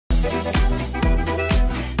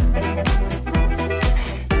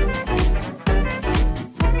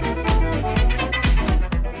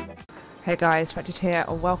Hey guys, Ratchet here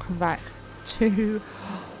and welcome back to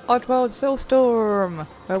Oddworld Soulstorm,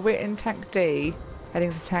 where we're in Tank D,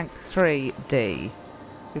 heading to Tank 3D.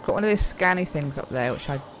 We've got one of these scanny things up there which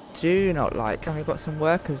I do not like, and we've got some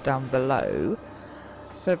workers down below.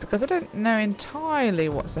 So because I don't know entirely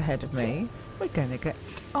what's ahead of me, we're going to get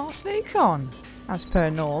our sneak on, as per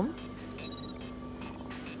norm.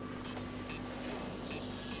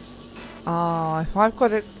 If I've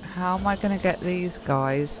got it, how am I going to get these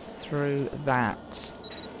guys through that?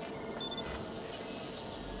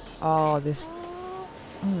 This...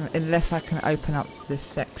 unless I can open up this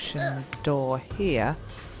section door here.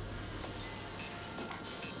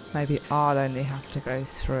 Maybe I'll only have to go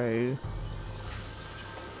through.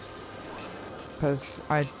 Because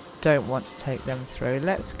I don't want to take them through.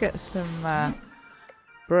 Let's get some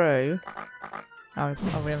brew. Oh,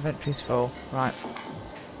 our inventory's full. Right.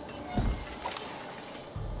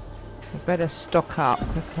 We better stock up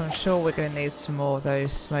because I'm sure we're going to need some more of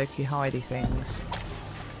those smoky hidey things.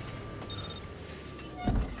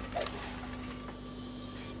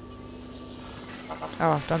 Oh,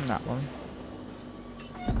 I've done that one.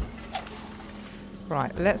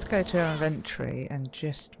 Right, let's go to our inventory and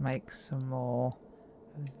just make some more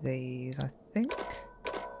of these, I think.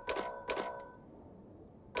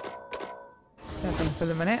 7 for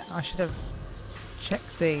the minute. I should have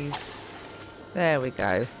checked these. There we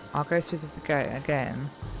go. I'll go through this again.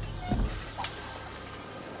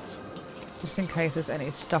 Just in case there's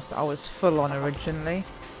any stuff that I was full on originally.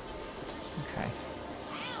 Okay.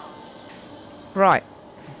 Right.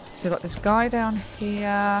 So we've got this guy down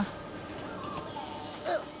here.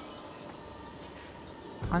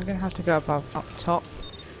 I'm going to have to go up top.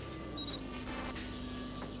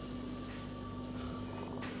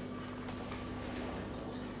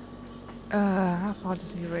 How far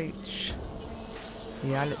does he reach?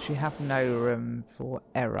 Yeah, I literally have no room for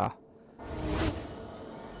error.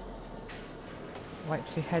 Wait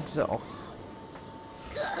till he heads off.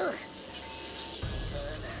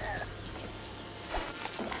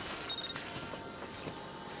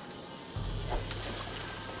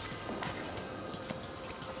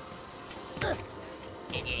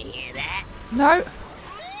 Did you hear that? No!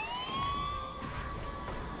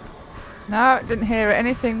 No, didn't hear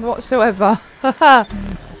anything whatsoever.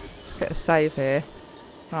 Let's get a save here.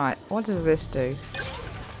 Right, what does this do?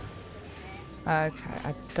 Okay,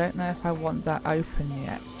 I don't know if I want that open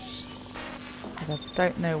yet. Because I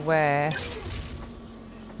don't know where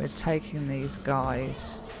we're taking these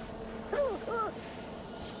guys.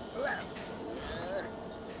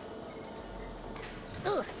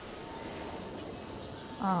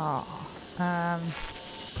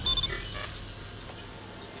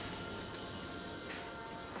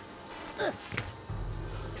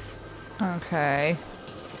 Okay.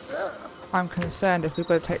 I'm concerned if we've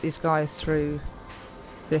got to take these guys through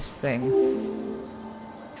this thing.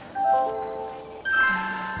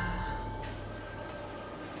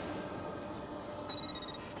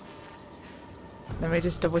 Let me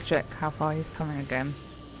just double check how far he's coming again.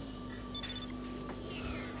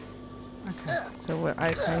 Okay, so we're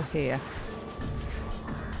okay here.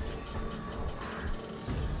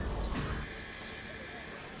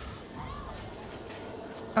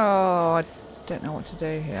 Oh, I don't know what to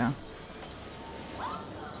do here.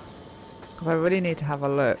 Because I really need to have a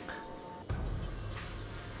look.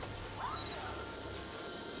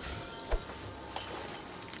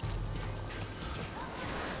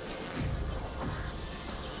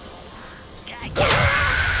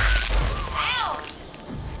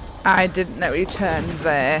 I didn't know he turned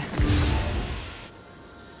there.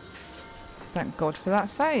 Thank God for that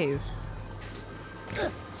save.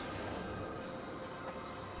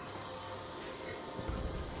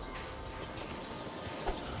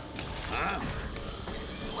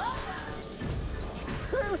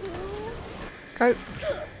 Go.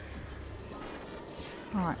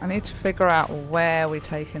 Right, I need to figure out where we're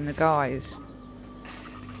taking the guys.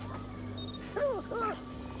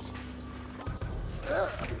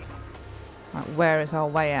 Right, where is our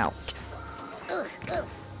way out? Oh,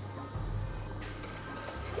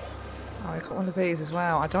 we've got one of these as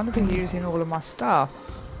well. I don't want to be using all of my stuff.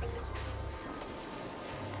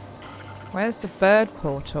 Where's the bird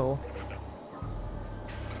portal?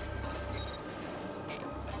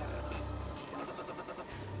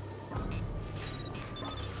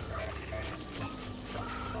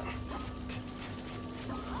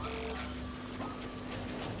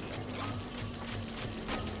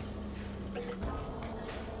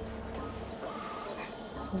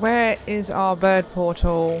 Where is our bird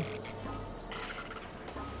portal?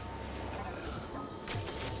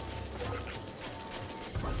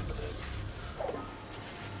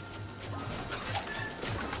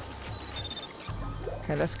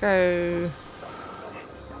 Okay, let's go.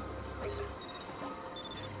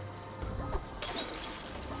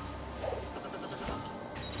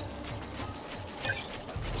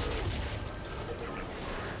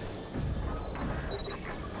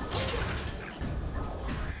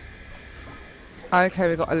 Okay,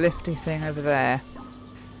 we've got a lifty thing over there.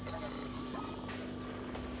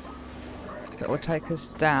 That will take us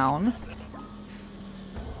down.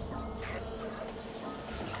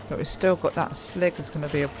 But we've still got that slig that's going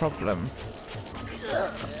to be a problem.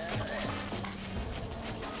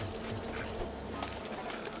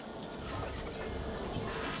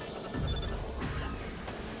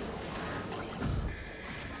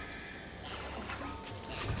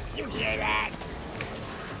 You hear that?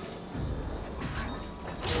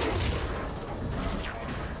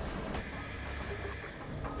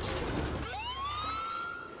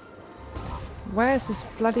 Where's this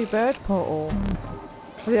bloody bird portal?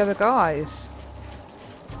 For the other guys?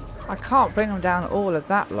 I can't bring them down all of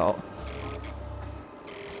that lot.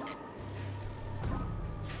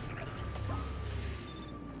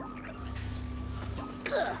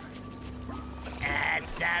 That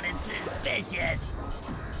sounded suspicious.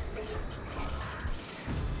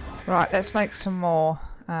 Right, let's make some more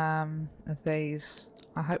of these.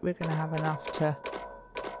 I hope we're going to have enough to...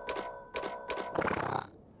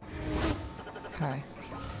 Okay.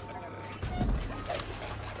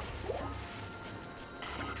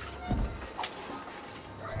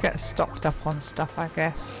 Let's get stocked up on stuff, I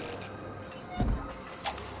guess.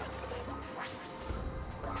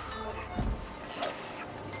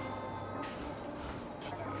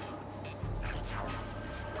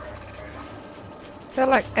 They're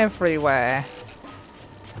like everywhere.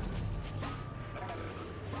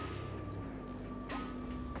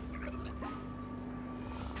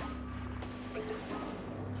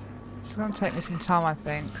 It's going to take me some time, I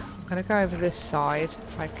think. I'm going to go over this side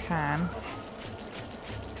if I can.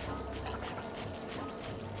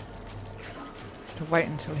 To wait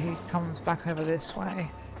until he comes back over this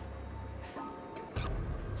way.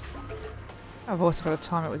 I've also got to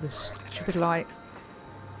time it with this stupid light.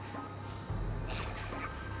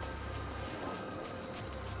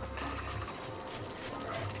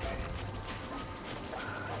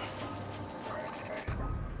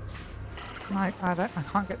 I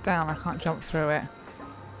can't get down, I can't jump through it.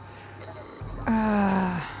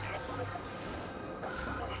 I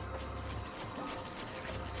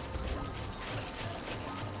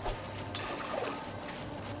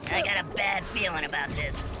got a bad feeling about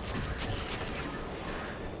this.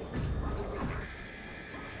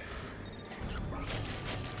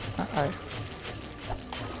 Uh-oh.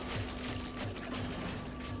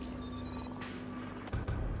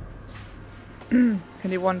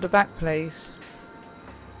 Can you wander back, please?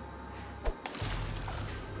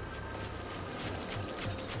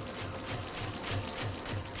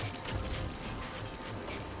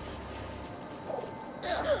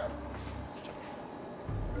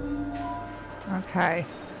 Okay.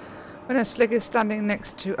 When a slig is standing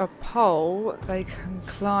next to a pole, they can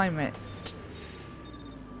climb it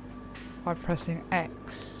by pressing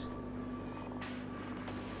X.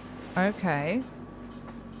 Okay.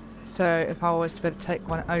 So if I was to be able to take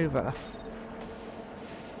one over,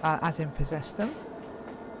 as in possess them,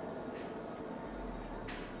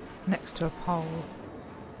 next to a pole,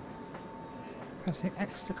 pressing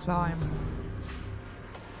X to climb.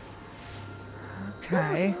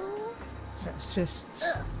 Okay, let's just...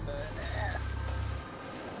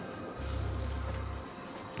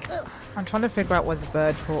 I'm trying to figure out where the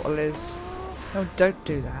bird portal is. No, don't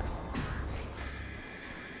do that.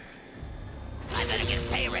 I better get a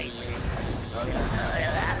pay raise.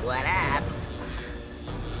 What up?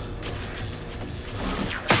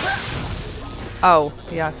 Oh,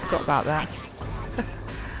 yeah, I forgot about that.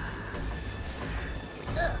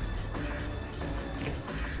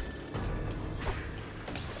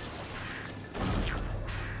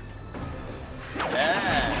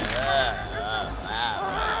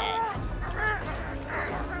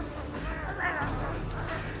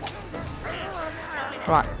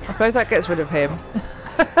 Right, I suppose that gets rid of him.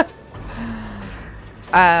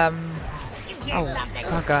 Oh,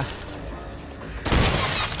 bugger.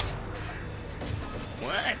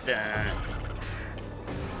 What the?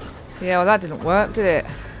 Yeah, well that didn't work, did it?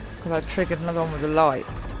 Because I triggered another one with the light.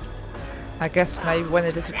 I guess maybe when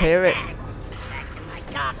they disappear it. Back to my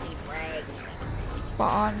coffee break.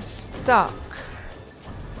 But I'm stuck.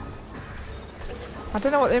 I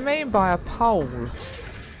don't know what they mean by a pole.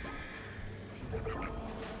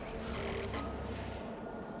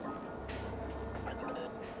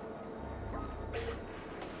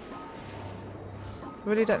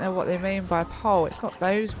 really don't know what they mean by pole. It's not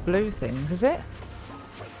those blue things, is it?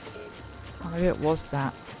 Oh, maybe it was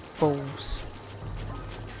that. Balls.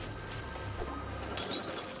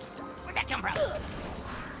 Where'd that come from?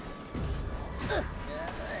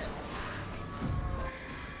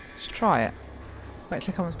 Let's try it. Wait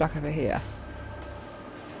till it comes back over here.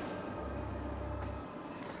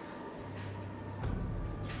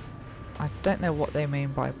 I don't know what they mean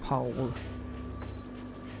by pole.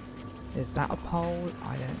 Is that a pole?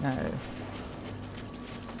 I don't know.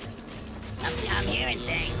 I'm hearing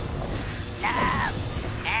things. No!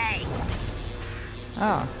 Hey!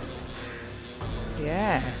 Oh.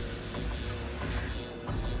 Yes.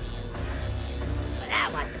 But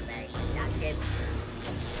I want to be productive.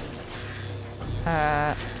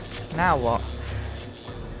 Now what?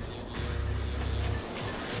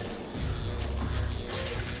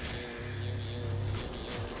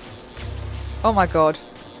 Oh my god.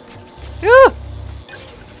 Ah!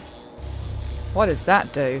 What did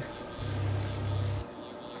that do?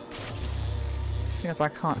 Because I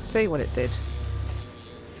can't see what it did.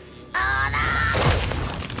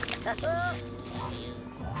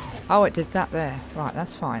 Oh, it did that there. Right,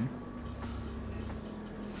 that's fine.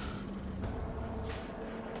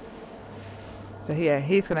 So yeah,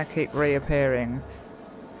 he's going to keep reappearing.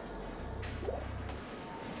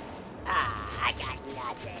 I got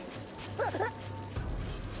nothing.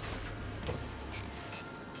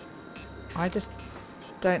 I just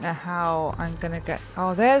don't know how I'm going to get...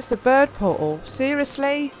 Oh, there's the bird portal.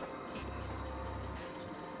 Seriously?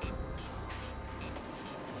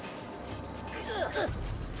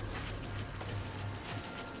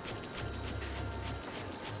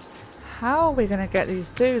 How are we going to get these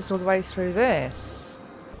dudes all the way through this?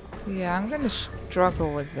 Yeah, I'm going to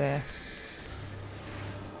struggle with this.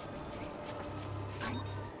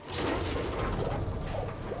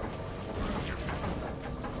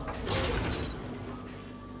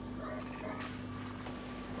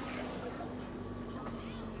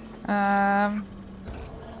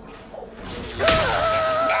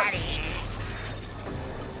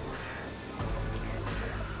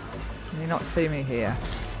 Can you not see me here?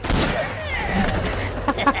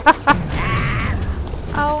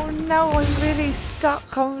 Oh no, I'm really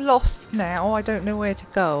stuck. I'm lost now. I don't know where to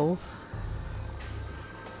go.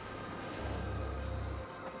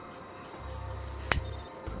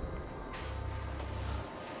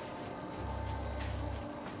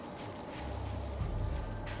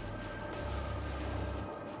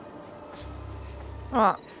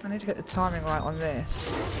 Right, I need to get the timing right on this.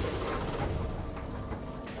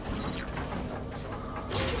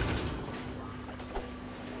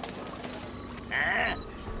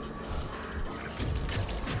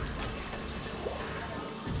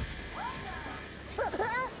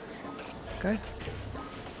 Go.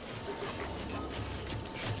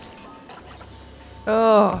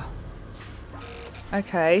 Oh.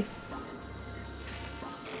 Okay.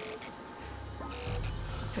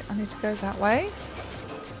 I need to go that way.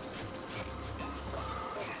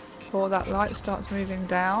 Before that light starts moving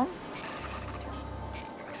down.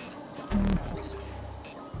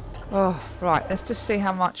 Oh, right. Let's just see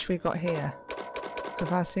how much we've got here.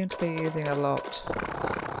 Because I seem to be using a lot.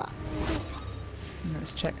 And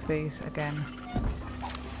let's check these again.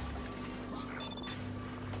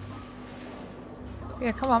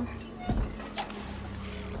 Yeah, come on.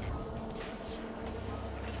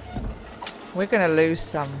 We're going to lose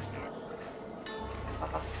some.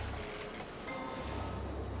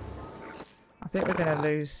 I think we're going to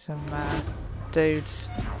lose some dudes.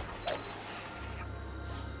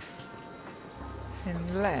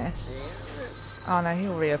 Unless... Oh no,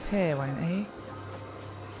 he'll reappear, won't he?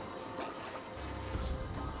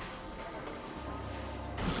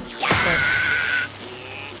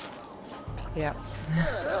 Yep.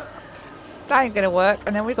 That ain't going to work.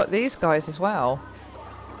 And then we got these guys as well.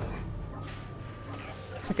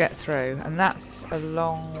 To get through. And that's a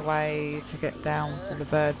long way to get down for the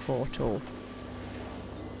bird portal.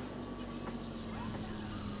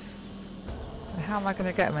 How am I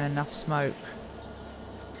going to get him in enough smoke?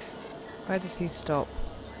 Where does he stop?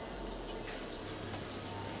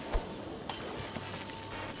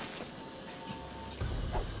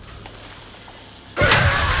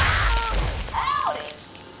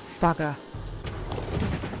 Bugger.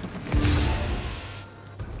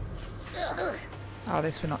 Oh, at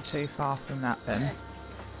least we're not too far from that then.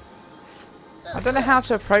 I don't know how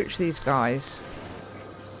to approach these guys.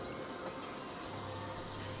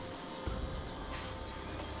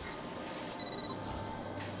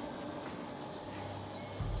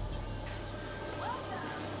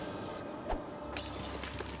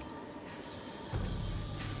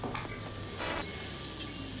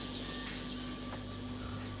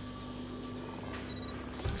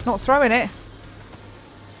 It's not throwing it.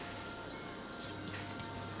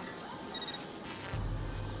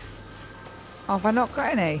 Oh, have I not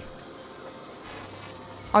got any?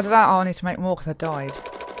 I don't know. Oh, I need to make more because I died.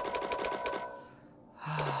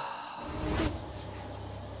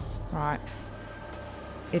 Right.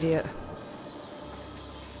 Idiot.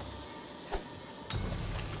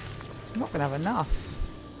 I'm not going to have enough.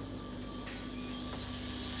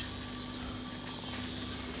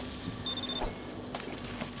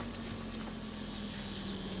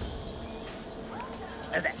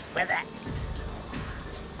 Where's that? Where's that?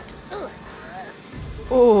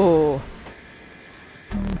 Oh.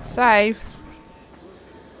 Save.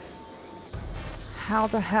 How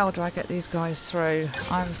the hell do I get these guys through?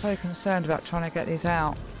 I'm so concerned about trying to get these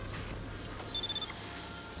out.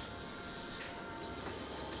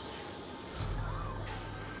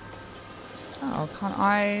 Oh, can't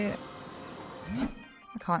I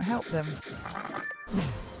can't help them.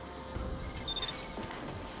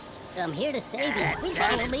 I'm here to save you.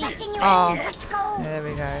 Follow me. Oh, Let's go. there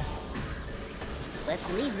we go. Let's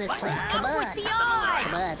leave this place. Come on.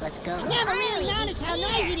 Come on, let's go. Never really noticed how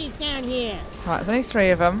noisy it is down here. Right, there's only 3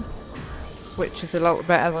 of them, which is a lot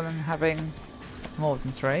better than having more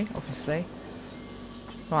than 3, obviously.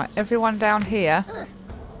 Right, everyone down here.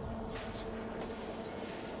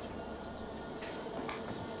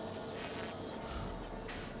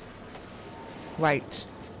 Wait.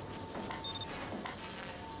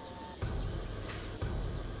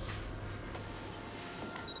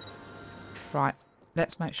 Right,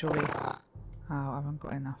 let's make sure we... Oh, I haven't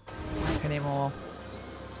got enough. Make any more.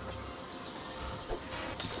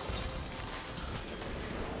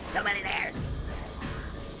 Somebody there.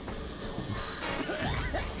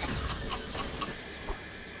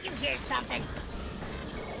 You hear something?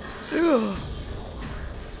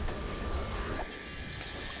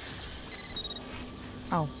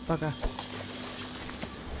 Oh, bugger.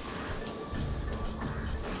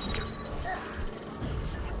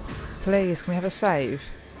 Please, can we have a save?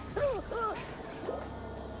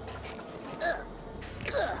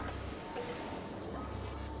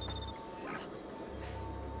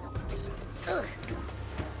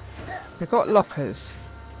 We've got lockers.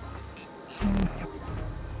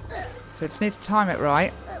 So we just need to time it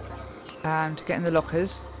right to get in the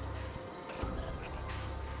lockers.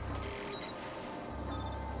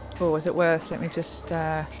 Oh, is it worth? Let me just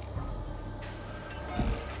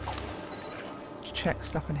check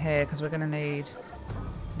stuff in here because we're going to need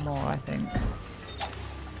more, I think.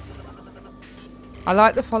 I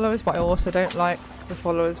like the followers, but I also don't like the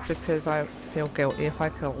followers because I feel guilty if I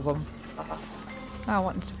kill them. Oh, I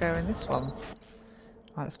wanted to go in this one.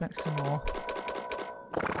 Right, let's make some more.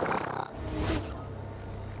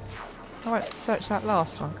 Alright, search that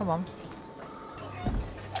last one, come on.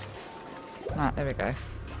 Right, there we go.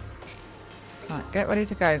 Right, get ready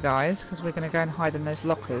to go, guys, because we're going to go and hide in those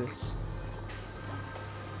lockers.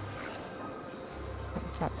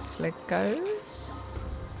 Once that slid goes.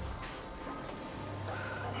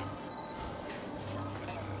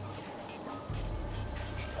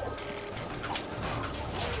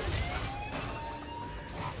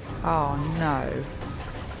 Oh no.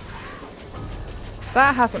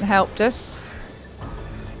 That hasn't helped us.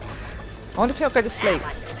 I wonder if he'll go to sleep.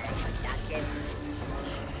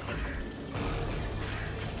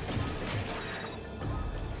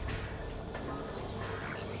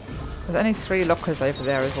 There's only 3 lockers over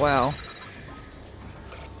there as well.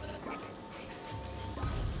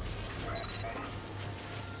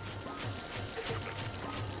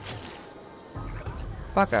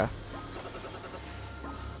 Bugger.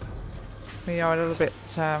 We are a little bit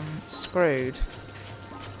screwed.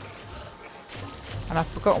 And I've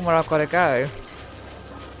forgotten where I've got to go. I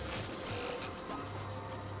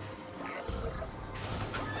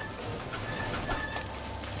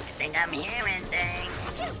think I'm hearing things.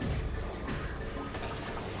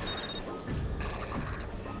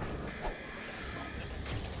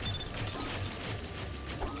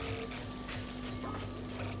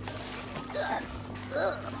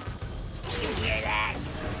 You hear that?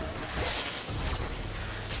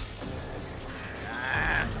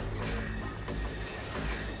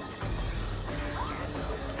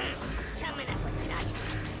 Coming up with nothing.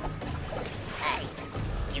 Hey,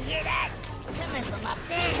 you hear that? Coming from up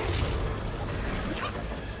there.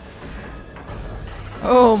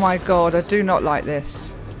 Oh my god, I do not like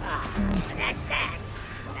this. Oh, that's that.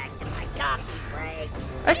 Back to my coffee break.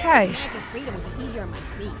 Okay, Imagine freedom would be easier on my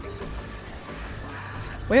feet.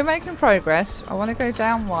 we're making progress. I want to go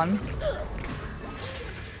down one.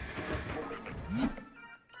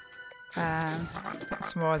 Get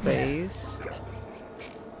some more of these.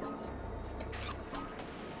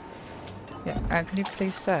 Yeah, and can you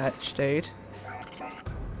please search, dude?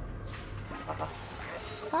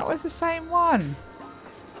 That was the same one.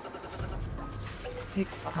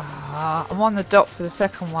 I'm on the dot for the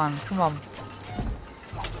second one. Come on.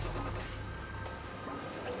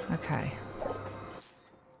 Okay.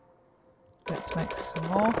 Let's make some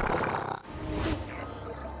more.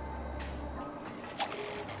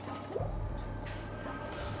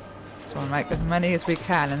 So we'll make as many as we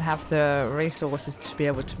can and have the resources to be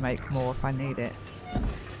able to make more if I need it.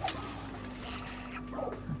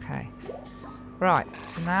 Okay. Right,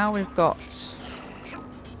 so now we've got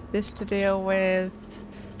this to deal with.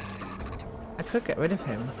 I could get rid of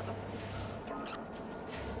him.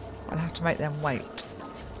 I'll have to make them wait.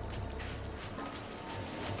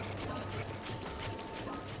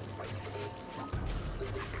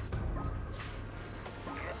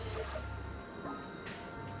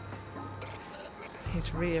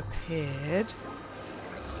 He's reappeared.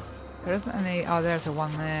 There isn't any. Oh, there's a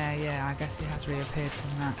one there. Yeah, I guess he has reappeared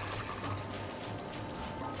from that.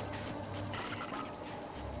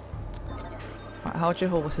 Right, hold your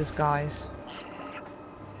horses, guys.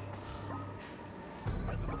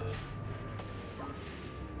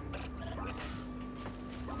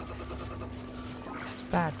 It's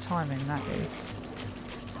bad timing, that is.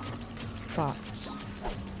 But.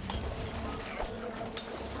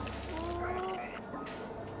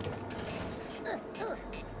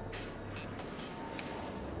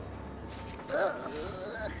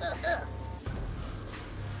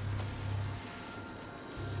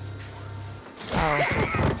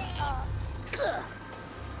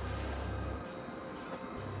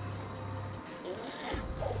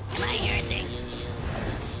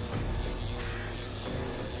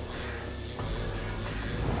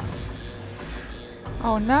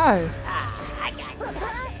 Oh no! I got you.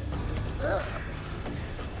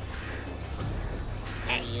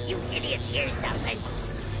 Hey, you idiots, hear something?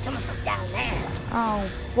 Coming from down there. Oh,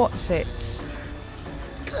 what's it?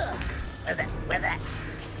 Where's that?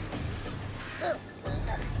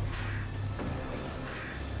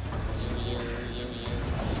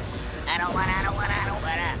 I don't want.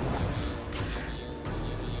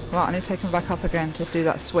 Right, I need to take him back up again to do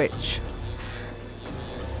that switch.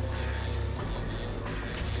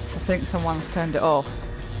 I think someone's turned it off.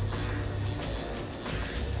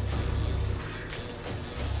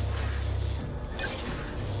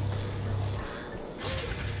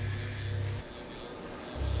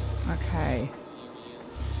 Okay.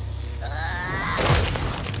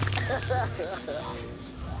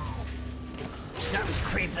 Something's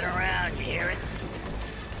creeping around, you hear it?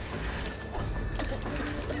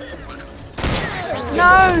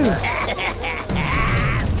 No!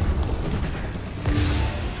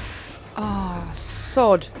 Oh,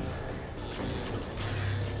 sod.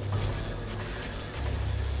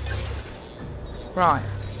 Right.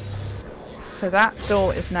 So that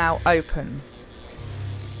door is now open.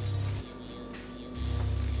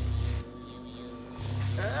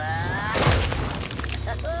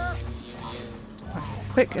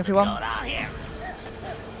 Quick, everyone. Hold on here.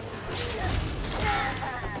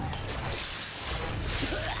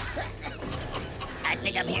 I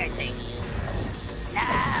think I'm hearing things. No!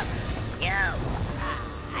 Yo!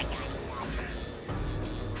 I got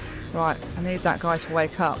you. Right, I need that guy to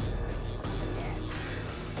wake up.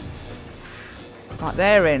 Right,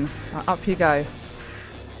 they're in. Right, up you go.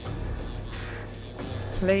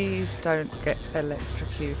 Please don't get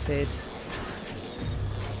electrocuted.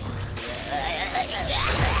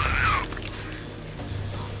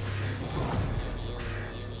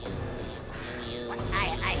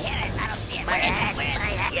 I hear it. I don't see it. Where's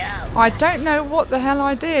it? Yo! I don't know what the hell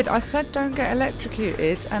I did. I said don't get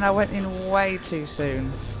electrocuted and I went in way too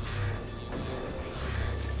soon.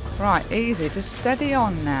 Right, easy. Just steady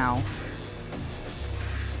on now.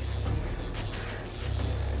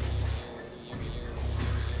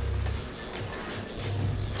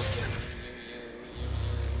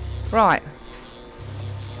 Right.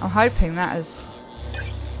 I'm hoping that is...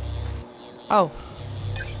 Oh.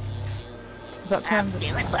 Is that turned...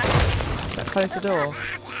 That closed the door?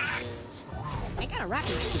 I got a rocket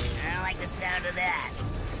ship. I don't like the sound of that.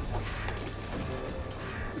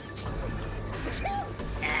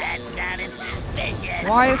 That sounded suspicious.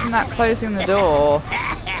 Why isn't that closing the door?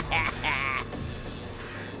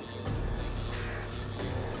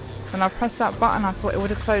 When I pressed that button, I thought it would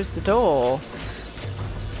have closed the door.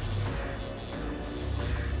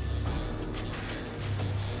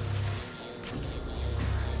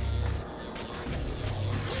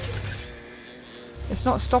 It's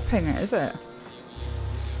not stopping it, is it?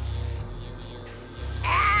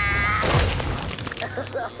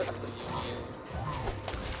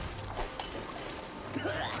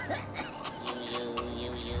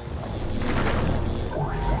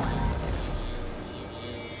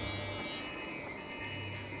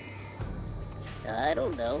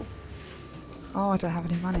 don't know. Oh, I don't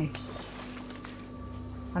have any money.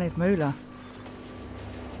 I need moolah.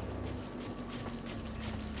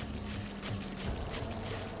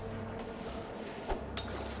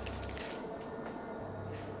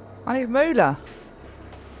 I need moolah.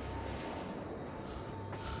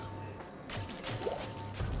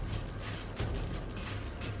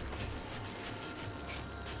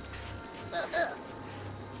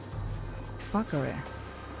 Bugger it.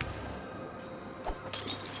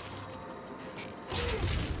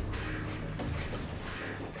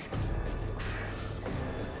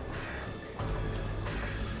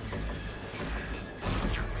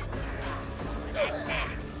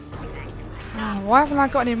 Oh, why haven't I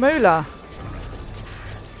got any moolah?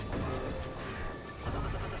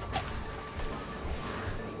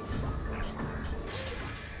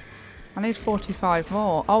 I need 45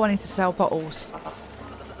 more. Oh, I need to sell bottles.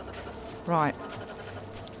 Right.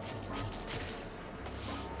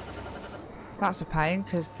 That's a pain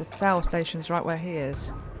because the sale station's right where he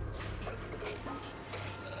is.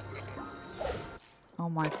 Oh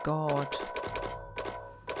my god.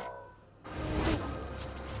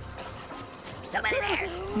 Somebody there.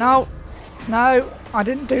 No. No, I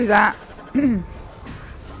didn't do that. I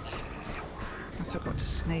forgot to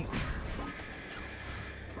sneak.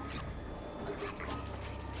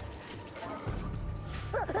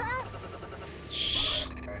 Shh.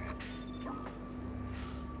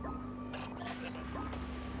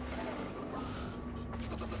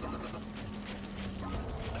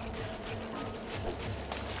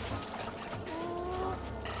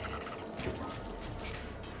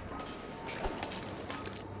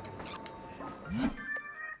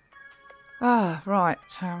 Ah, right.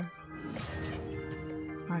 Okay.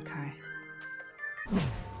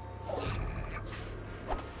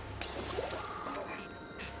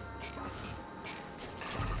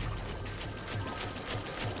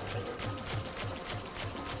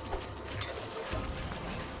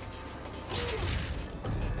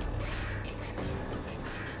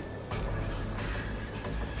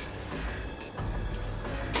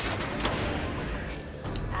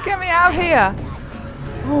 Get me out of here!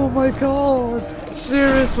 Oh my god!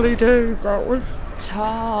 Seriously, dude, that was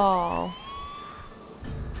tough.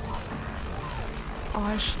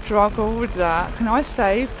 I struggle with that. Can I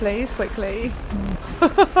save, please, quickly?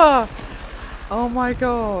 Oh my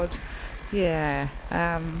god. Yeah,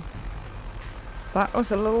 that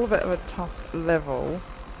was a little bit of a tough level.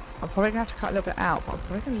 I'm probably going to have to cut a little bit out, but I'm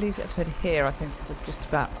probably going to leave the episode here, I think, because it's just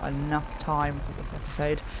about enough time for this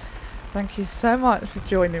episode. Thank you so much for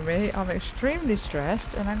joining me. I'm extremely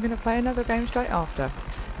stressed and I'm going to play another game straight after.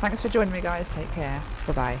 Thanks for joining me, guys. Take care.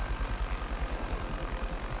 Bye-bye.